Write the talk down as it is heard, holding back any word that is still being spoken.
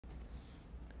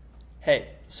Hey,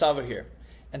 Savo here,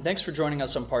 and thanks for joining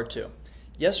us on part 2.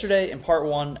 Yesterday in part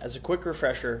 1, as a quick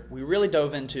refresher, we really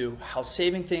dove into how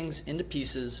saving things into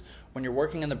pieces when you're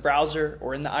working in the browser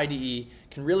or in the IDE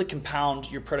can really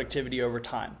compound your productivity over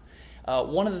time.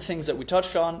 One of the things that we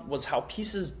touched on was how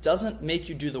pieces doesn't make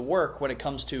you do the work when it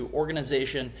comes to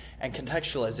organization and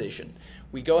contextualization.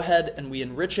 We go ahead and we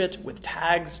enrich it with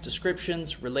tags,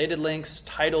 descriptions, related links,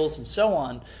 titles, and so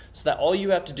on, so that all you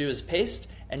have to do is paste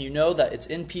and you know that it's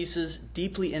in pieces,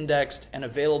 deeply indexed, and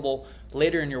available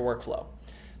later in your workflow.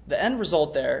 The end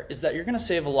result there is that you're going to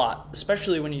save a lot,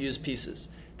 especially when you use pieces.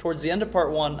 Towards the end of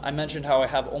part 1, I mentioned how I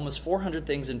have almost 400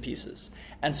 things in pieces.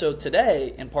 And so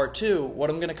today, in part 2, what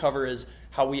I'm going to cover is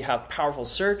how we have powerful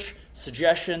search,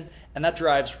 suggestion, and that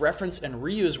drives reference and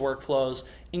reuse workflows,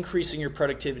 increasing your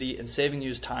productivity and saving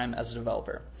you time as a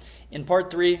developer. In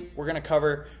part 3, we're going to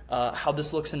cover how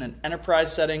this looks in an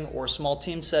enterprise setting or a small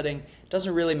team setting. It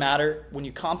doesn't really matter. When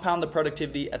you compound the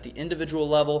productivity at the individual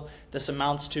level, this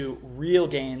amounts to real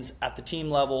gains at the team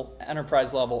level,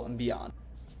 enterprise level, and beyond.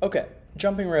 Okay,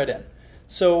 jumping right in.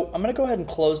 So I'm going to go ahead and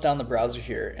close down the browser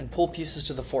here and pull pieces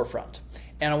to the forefront.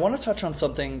 And I want to touch on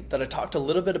something that I talked a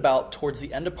little bit about towards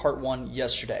the end of part 1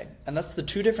 yesterday, and that's the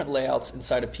two different layouts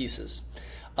inside of pieces.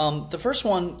 The first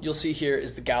one you'll see here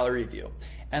is the gallery view.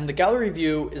 And the gallery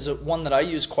view is one that I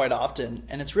use quite often,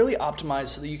 and it's really optimized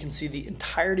so that you can see the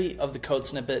entirety of the code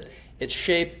snippet, its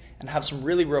shape, and have some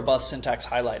really robust syntax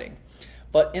highlighting.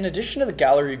 But in addition to the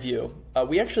gallery view,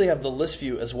 we actually have the list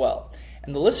view as well.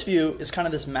 And the list view is kind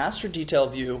of this master detail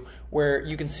view where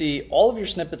you can see all of your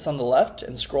snippets on the left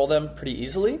and scroll them pretty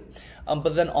easily.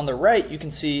 But then on the right, you can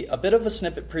see a bit of a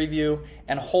snippet preview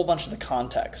and a whole bunch of the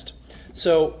context.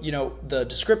 So, the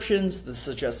descriptions, the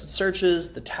suggested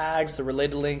searches, the tags, the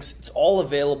related links, it's all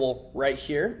available right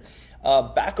here.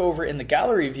 Back over in the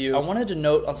gallery view, I wanted to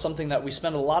note on something that we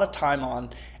spend a lot of time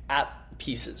on at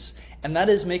Pieces, and that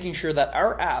is making sure that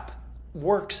our app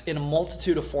works in a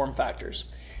multitude of form factors.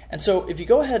 And so if you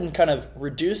go ahead and kind of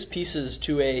reduce Pieces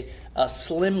to a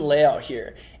slim layout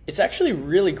here, it's actually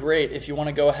really great if you want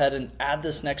to go ahead and add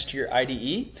this next to your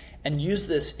IDE and use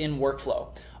this in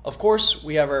workflow. Of course,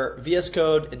 we have our VS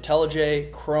Code,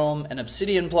 IntelliJ, Chrome, and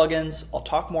Obsidian plugins. I'll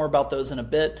talk more about those in a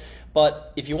bit,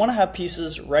 but if you want to have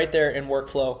Pieces right there in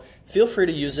workflow, feel free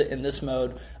to use it in this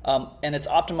mode, and it's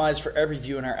optimized for every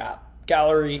view in our app.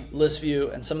 Gallery, list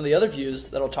view, and some of the other views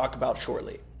that I'll talk about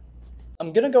shortly.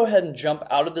 I'm going to go ahead and jump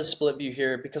out of this split view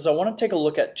here because I want to take a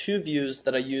look at two views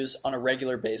that I use on a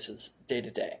regular basis day to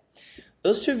day.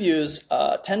 Those two views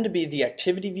tend to be the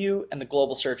activity view and the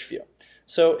global search view.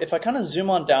 So if I kind of zoom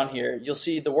on down here, you'll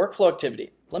see the workflow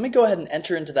activity. Let me go ahead and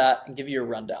enter into that and give you a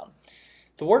rundown.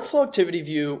 The workflow activity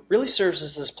view really serves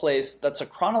as this place that's a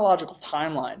chronological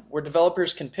timeline where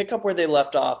developers can pick up where they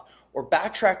left off or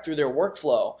backtrack through their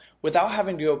workflow without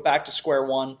having to go back to square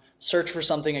one, search for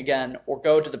something again, or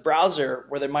go to the browser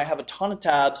where they might have a ton of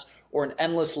tabs or an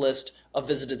endless list of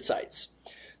visited sites.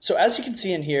 So as you can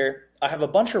see in here, I have a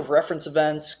bunch of reference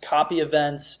events, copy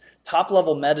events,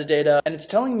 top-level metadata, and it's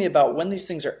telling me about when these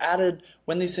things are added,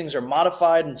 when these things are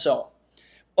modified, and so on.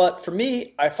 But for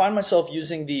me, I find myself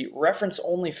using the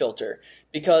reference-only filter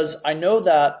because I know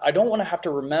that I don't want to have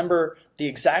to remember the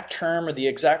exact term or the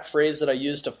exact phrase that I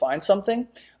used to find something.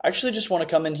 I actually just want to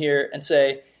come in here and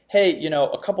say, hey,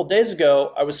 a couple days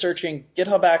ago, I was searching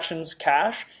GitHub Actions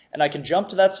cache, and I can jump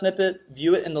to that snippet,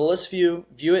 view it in the list view,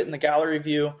 view it in the gallery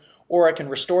view, or I can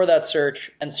restore that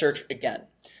search and search again.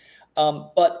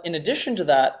 But in addition to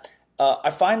that, I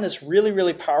find this really,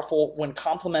 really powerful when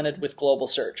complemented with global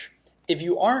search. If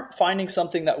you aren't finding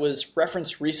something that was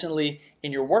referenced recently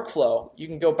in your workflow, you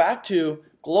can go back to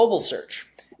global search.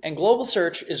 And global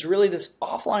search is really this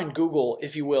offline Google,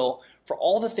 if you will, for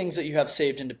all the things that you have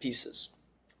saved into Pieces.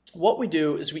 What we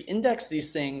do is we index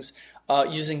these things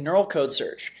using neural code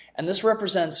search. And this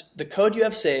represents the code you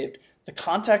have saved, the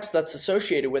context that's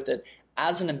associated with it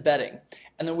as an embedding.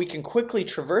 And then we can quickly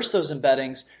traverse those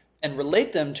embeddings and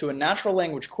relate them to a natural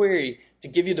language query to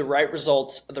give you the right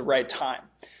results at the right time.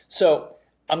 So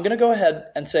I'm going to go ahead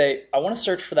and say, I want to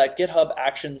search for that GitHub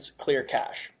Actions clear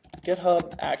cache.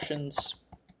 GitHub Actions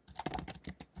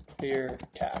clear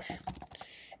cache.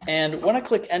 And when I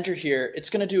click enter here, it's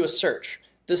going to do a search.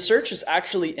 This search is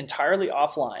actually entirely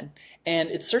offline, and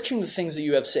it's searching the things that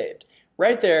you have saved.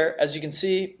 Right there, as you can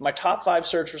see, my top 5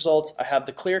 search results, I have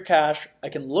the clear cache. I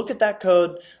can look at that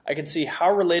code. I can see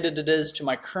how related it is to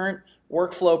my current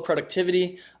workflow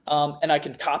productivity, and I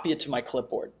can copy it to my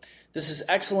clipboard. This is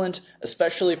excellent,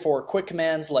 especially for quick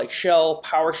commands like shell,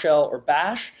 PowerShell, or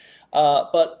bash.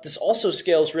 But this also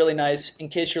scales really nice in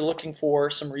case you're looking for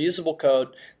some reusable code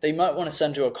that you might want to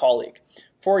send to a colleague.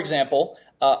 For example,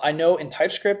 I know in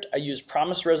TypeScript I use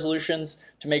promise resolutions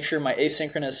to make sure my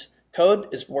asynchronous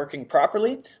code is working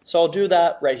properly, so I'll do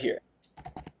that right here.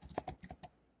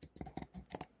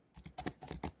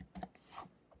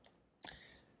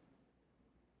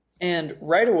 And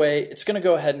right away, it's going to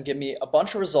go ahead and give me a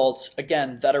bunch of results,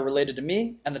 again, that are related to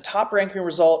me, and the top ranking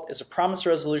result is a promise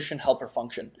resolution helper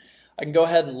function. I can go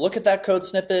ahead and look at that code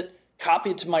snippet, copy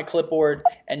it to my clipboard,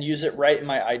 and use it right in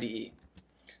my IDE.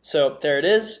 So there it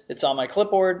is, it's on my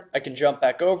clipboard, I can jump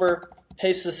back over,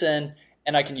 paste this in,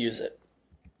 and I can use it.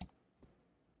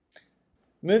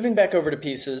 Moving back over to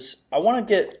pieces, I want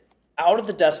to get out of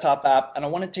the desktop app and I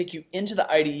want to take you into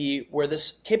the IDE where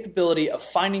this capability of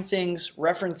finding things,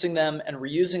 referencing them, and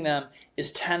reusing them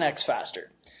is 10x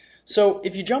faster. So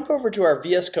if you jump over to our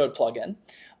VS Code plugin,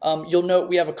 you'll note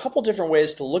we have a couple different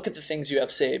ways to look at the things you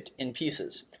have saved in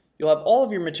pieces. You'll have all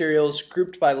of your materials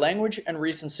grouped by language and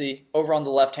recency over on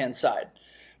the left-hand side.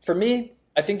 For me,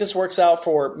 I think this works out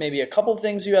for maybe a couple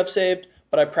things you have saved,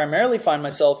 but I primarily find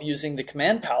myself using the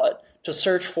command palette to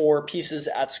search for pieces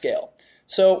at scale.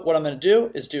 So what I'm going to do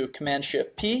is do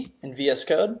Command-Shift-P in VS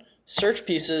Code, search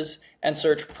pieces, and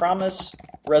search promise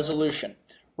resolution.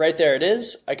 Right there it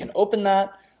is. I can open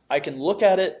that. I can look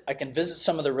at it. I can visit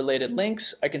some of the related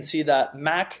links. I can see that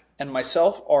Mac and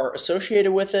myself are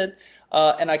associated with it.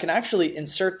 And I can actually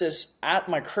insert this at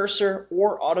my cursor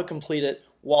or autocomplete it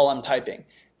while I'm typing.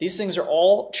 These things are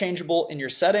all changeable in your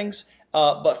settings,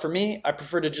 but for me, I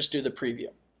prefer to just do the preview.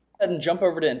 And jump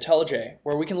over to IntelliJ,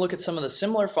 where we can look at some of the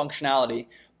similar functionality,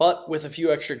 but with a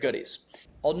few extra goodies.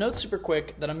 I'll note super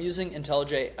quick that I'm using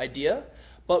IntelliJ IDEA,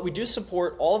 but we do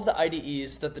support all of the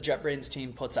IDEs that the JetBrains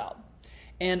team puts out.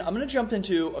 And I'm going to jump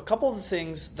into a couple of the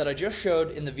things that I just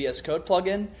showed in the VS Code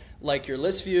plugin, like your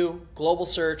list view, global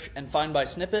search, and find by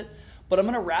snippet, but I'm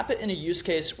going to wrap it in a use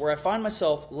case where I find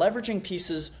myself leveraging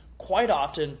pieces quite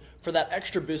often for that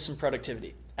extra boost in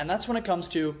productivity. And that's when it comes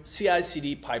to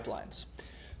CI/CD pipelines.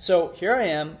 So here I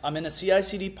am, I'm in a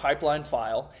CI/CD pipeline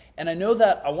file, and I know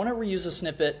that I want to reuse a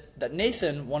snippet that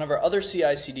Nathan, one of our other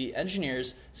CI/CD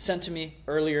engineers, sent to me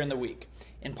earlier in the week.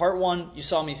 In part 1, you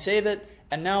saw me save it,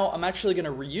 and now I'm actually going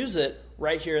to reuse it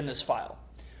right here in this file.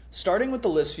 Starting with the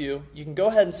list view, you can go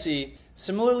ahead and see,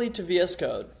 similarly to VS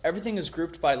Code, everything is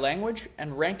grouped by language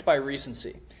and ranked by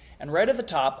recency. And right at the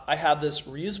top, I have this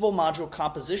reusable module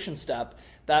composition step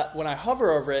that when I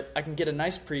hover over it, I can get a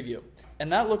nice preview.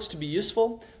 And that looks to be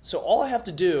useful, so all I have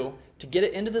to do to get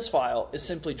it into this file is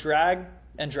simply drag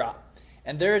and drop.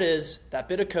 And there it is, that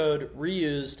bit of code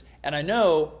reused, and I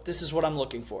know this is what I'm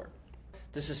looking for.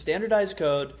 This is standardized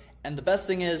code, and the best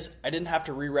thing is I didn't have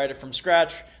to rewrite it from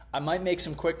scratch. I might make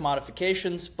some quick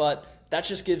modifications, but that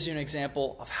just gives you an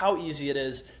example of how easy it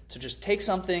is to just take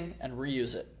something and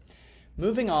reuse it.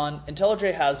 Moving on,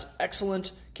 IntelliJ has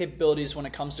excellent capabilities when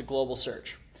it comes to global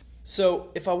search. So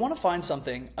if I want to find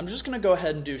something, I'm just going to go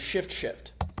ahead and do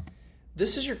Shift-Shift.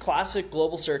 This is your classic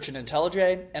global search in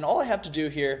IntelliJ, and all I have to do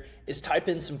here is type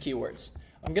in some keywords.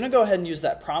 I'm going to go ahead and use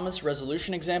that promise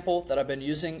resolution example that I've been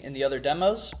using in the other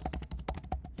demos.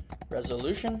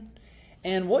 Resolution.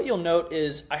 And what you'll note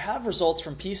is I have results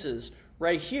from pieces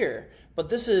right here, but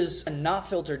this is not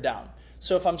filtered down.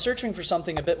 So if I'm searching for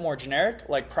something a bit more generic,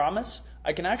 like promise,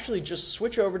 I can actually just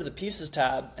switch over to the pieces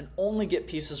tab and only get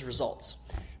pieces results.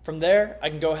 From there, I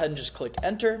can go ahead and just click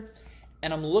enter,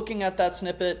 and I'm looking at that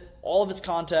snippet, all of its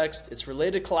context, its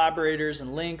related collaborators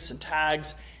and links and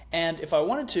tags, and if I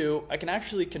wanted to, I can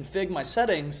actually configure my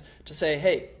settings to say,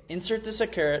 hey, insert this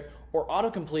at caret or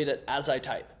autocomplete it as I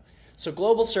type. So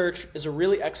global search is a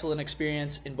really excellent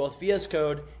experience in both VS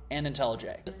Code and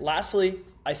IntelliJ. Lastly,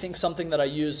 I think something that I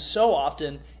use so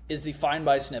often is the find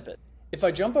by snippet. If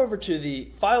I jump over to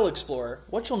the File Explorer,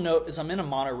 what you'll note is I'm in a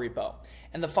mono repo.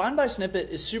 And the find by snippet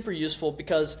is super useful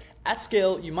because at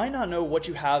scale, you might not know what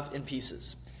you have in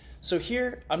pieces. So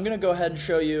here, I'm going to go ahead and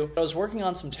show you, I was working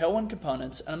on some Tailwind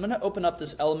components, and I'm going to open up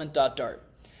this element.dart.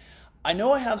 I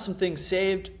know I have some things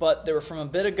saved, but they were from a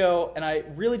bit ago, and I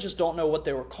really just don't know what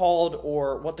they were called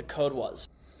or what the code was.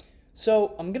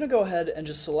 So I'm going to go ahead and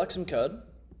just select some code.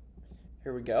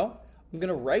 Here we go. I'm going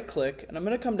to right click, and I'm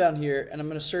going to come down here, and I'm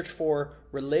going to search for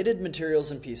related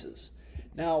materials and pieces.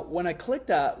 Now, when I click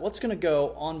that, what's going to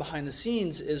go on behind the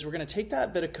scenes is we're going to take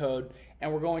that bit of code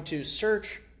and we're going to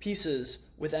search pieces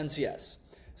with NCS.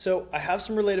 So I have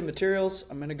some related materials.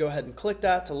 I'm going to go ahead and click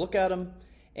that to look at them.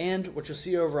 And what you'll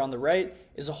see over on the right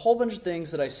is a whole bunch of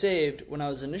things that I saved when I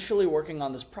was initially working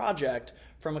on this project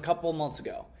from a couple months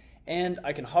ago. And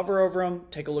I can hover over them,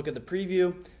 take a look at the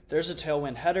preview. There's a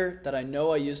Tailwind header that I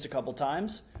know I used a couple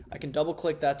times. I can double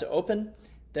click that to open.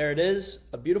 There it is,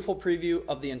 a beautiful preview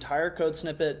of the entire code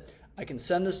snippet. I can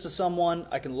send this to someone,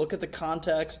 I can look at the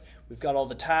context, we've got all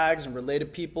the tags and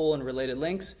related people and related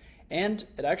links, and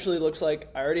it actually looks like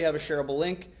I already have a shareable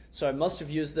link, so I must have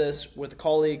used this with a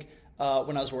colleague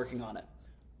when I was working on it.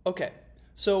 Okay,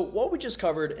 so what we just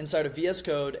covered inside of VS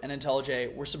Code and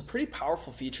IntelliJ were some pretty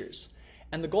powerful features.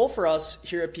 And the goal for us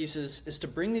here at Pieces is to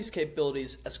bring these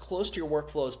capabilities as close to your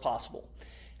workflow as possible.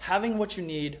 Having what you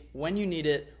need, when you need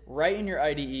it, right in your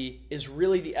IDE is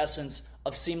really the essence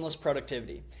of seamless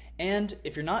productivity. And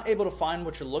if you're not able to find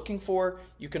what you're looking for,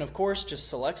 you can of course just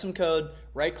select some code,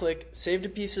 right-click, save to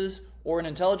Pieces, or in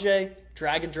IntelliJ,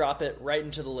 drag and drop it right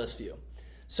into the list view.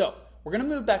 So we're going to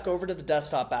move back over to the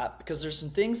desktop app because there's some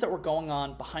things that were going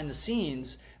on behind the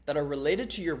scenes that are related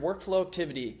to your workflow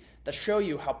activity that show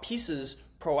you how Pieces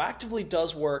proactively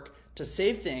does work to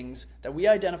save things that we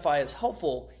identify as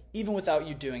helpful even without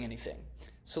you doing anything.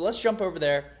 So let's jump over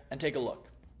there and take a look.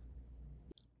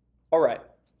 All right,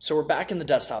 so we're back in the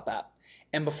desktop app.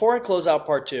 And before I close out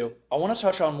part 2, I want to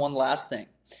touch on one last thing.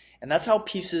 And that's how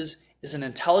Pieces is an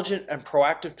intelligent and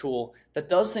proactive tool that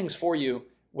does things for you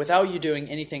without you doing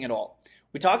anything at all.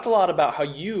 We talked a lot about how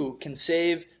you can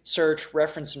save, search,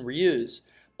 reference, and reuse,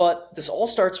 but this all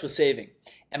starts with saving.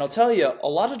 And I'll tell you, a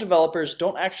lot of developers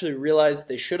don't actually realize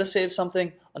they should have saved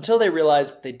something until they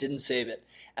realize they didn't save it.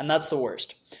 And that's the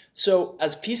worst. So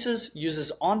as Pieces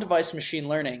uses on-device machine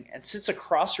learning and sits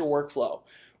across your workflow,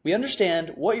 we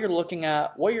understand what you're looking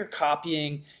at, what you're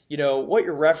copying, what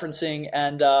you're referencing,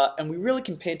 and we really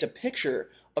can paint a picture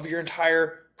of your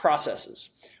entire processes.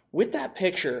 With that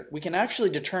picture, we can actually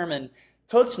determine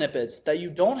code snippets that you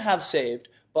don't have saved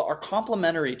but are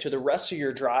complementary to the rest of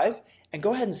your drive and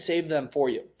go ahead and save them for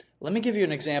you. Let me give you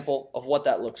an example of what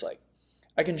that looks like.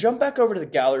 I can jump back over to the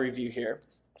gallery view here,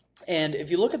 and if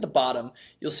you look at the bottom,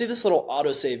 you'll see this little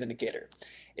autosave indicator.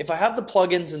 If I have the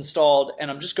plugins installed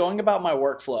and I'm just going about my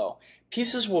workflow,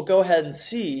 Pieces will go ahead and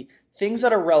see things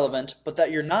that are relevant but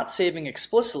that you're not saving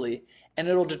explicitly, and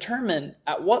it'll determine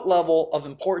at what level of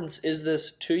importance is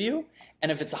this to you,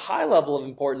 and if it's a high level of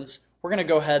importance, we're going to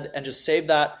go ahead and just save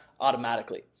that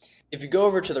automatically. If you go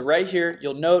over to the right here,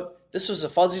 you'll note this was a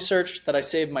fuzzy search that I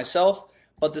saved myself,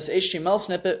 but this HTML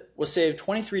snippet was saved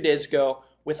 23 days ago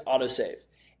with autosave.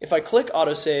 If I click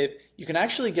autosave, you can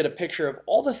actually get a picture of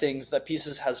all the things that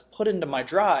Pieces has put into my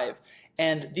drive,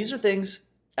 and these are things,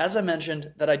 as I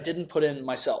mentioned, that I didn't put in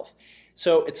myself.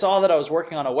 So it saw that I was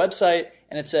working on a website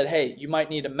and it said, hey, you might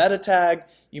need a meta tag,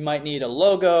 you might need a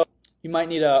logo, you might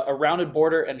need a rounded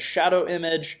border and shadow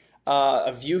image,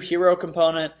 a view hero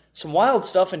component, some wild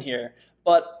stuff in here.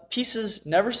 But Pieces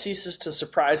never ceases to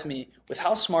surprise me with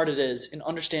how smart it is in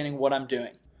understanding what I'm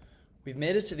doing. We've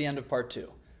made it to the end of part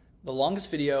 2, the longest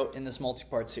video in this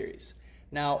multi-part series.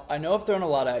 Now, I know I've thrown a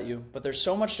lot at you, but there's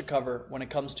so much to cover when it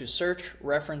comes to search,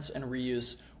 reference, and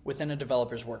reuse within a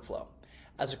developer's workflow.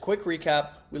 As a quick recap,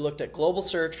 we looked at global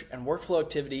search and workflow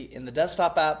activity in the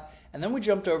desktop app, and then we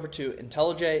jumped over to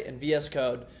IntelliJ and VS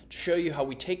Code to show you how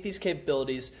we take these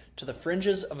capabilities to the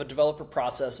fringes of a developer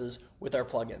processes with our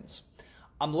plugins.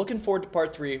 I'm looking forward to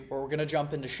part 3 where we're going to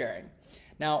jump into sharing.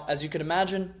 Now, as you can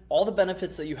imagine, all the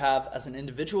benefits that you have as an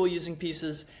individual using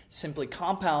Pieces simply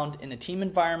compound in a team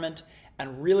environment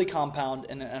and really compound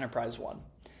in an enterprise one.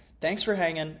 Thanks for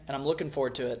hanging, and I'm looking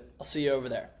forward to it. I'll see you over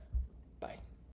there.